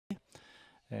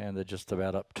And they're just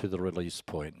about up to the release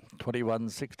point.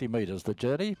 2160 metres the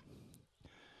journey.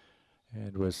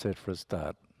 And we're set for a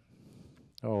start.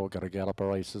 Oh, got a galloper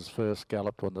races first.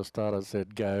 Galloped when the starter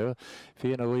said go.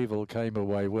 Fear No Evil came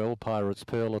away well. Pirate's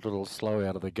Pearl a little slow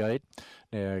out of the gate.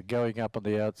 Now going up on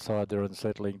the outside there and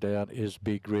settling down is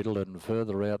Big Riddle, and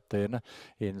further out then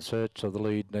in search of the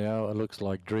lead now it looks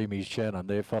like Dreamy Shannon.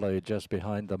 They're followed just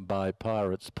behind them by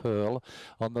Pirate's Pearl.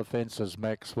 On the fences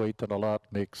Max Sweet and a lot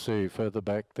Mixu. Further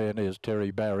back then is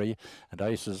Terry Barry, and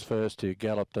Aces First, who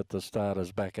galloped at the start,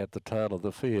 is back at the tail of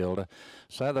the field.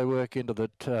 So they work into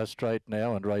the straight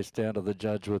now and race down to the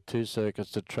judge with 2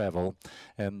 circuits to travel,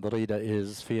 and the leader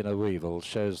is Fear No Evil,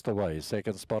 shows the way.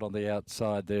 Second spot on the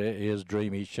outside there is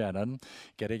Dreamy Shannon.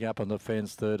 Getting up on the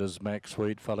fence third is Max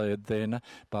Sweet, followed then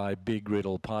by Big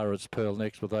Riddle. Pirate's Pearl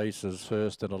next with Aces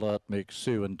First, and Alert Mix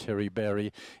Sue, and Terry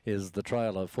Barry is the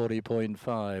trailer.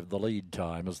 40.5 the lead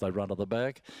time as they run to the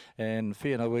back, and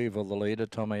Fear No Evil the leader.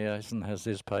 Tommy Asen has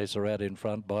his pacer out in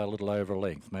front by a little over a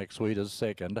length. Max Sweet is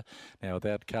second. Now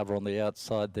without cover on the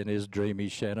outside then is Dreamy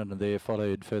Shannon, and they're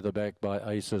followed further back by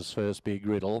Aces First, Big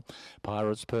Riddle.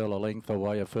 Pirate's Pearl a length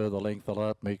away, a further length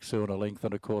Alert Mix Sue, and a length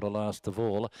and a quarter last of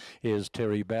all is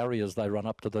Terry Barry as they run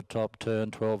up to the top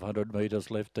turn. 1200 metres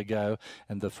left to go,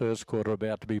 and the first quarter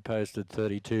about to be posted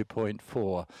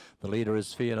 32.4. The leader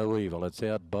is Fear No Evil. It's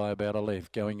out by about a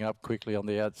length. Going up quickly on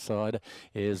the outside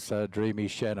is Dreamy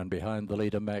Shannon behind the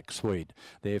leader Max Sweet.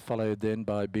 They're followed then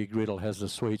by Big Riddle, has a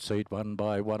sweet seat, 1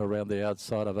 by 1 around the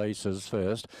outside of Aces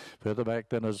First. Further back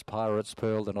then is Pirate's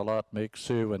Pearl, then a lot Mix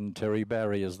Sue, and Terry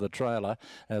Barry is the trailer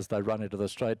as they run into the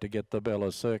straight to get the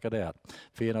Bella circuit out.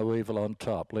 Fear No Evil on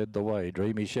top, led the way.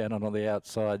 Dreamy Shannon on the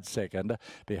outside second.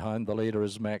 Behind the leader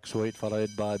is Max Sweet, followed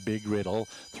by Big Riddle.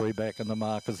 3 back in the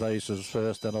mark is Aces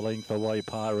First, and a length away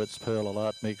Pirate's Pearl, a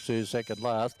lot Mix Sue second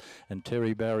last, and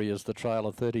Terry Barry is the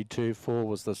trailer. 32.4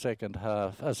 was the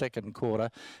second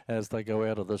quarter as they go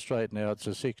out of the straight. Now it's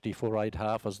a 64.8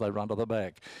 half as they run to the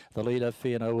back. The leader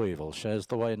Fear No Evil shows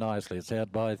the way nicely. It's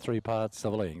out by 3 parts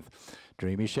of a length.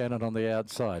 Dreamy Shannon on the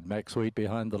outside. Max Sweet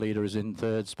behind the leader is in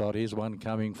third spot. Here's one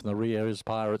coming from the rear is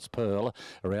Pirate's Pearl.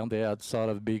 Around the outside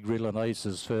of Big Riddle and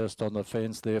Aces First on the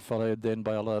fence. They're followed then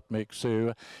by Alert Mix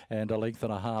Sue, and a length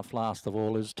and a half last of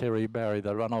all is Terry Barry.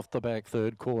 They run off the back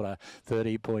third quarter,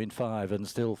 30.5, and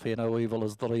still Fear No Evil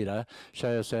is the leader.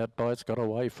 Shows out by, it's got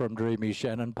away from Dreamy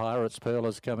Shannon. Pirate's Pearl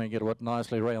is coming into it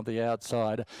nicely around the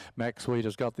outside. Max Sweet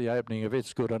has got the opening of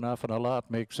It's Good Enough, and Alert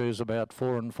Mix Sue's about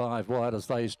 4 and 5 wide as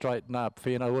they straighten up.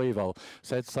 Fear No Evil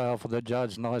set sail for the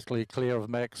judge, nicely clear of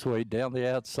Max Sweet. Down the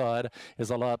outside is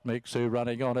Alert Mix Sue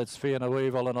running on. It's Fear No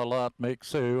Evil and Alert Mix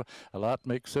Sue. Alert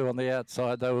Mix Sue on the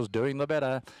outside though was doing the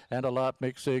better, and Alert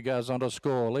Mix Sue goes on to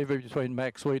score. Leave it between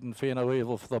Max Sweet and Fear No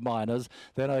Evil for the minors.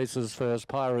 Then Aces First,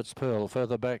 Pirate's Pearl.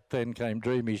 Further back then came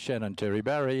Dreamy Shannon, Terry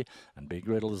Barry, and Big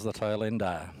Riddle is the tail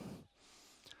ender.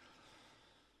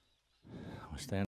 We stand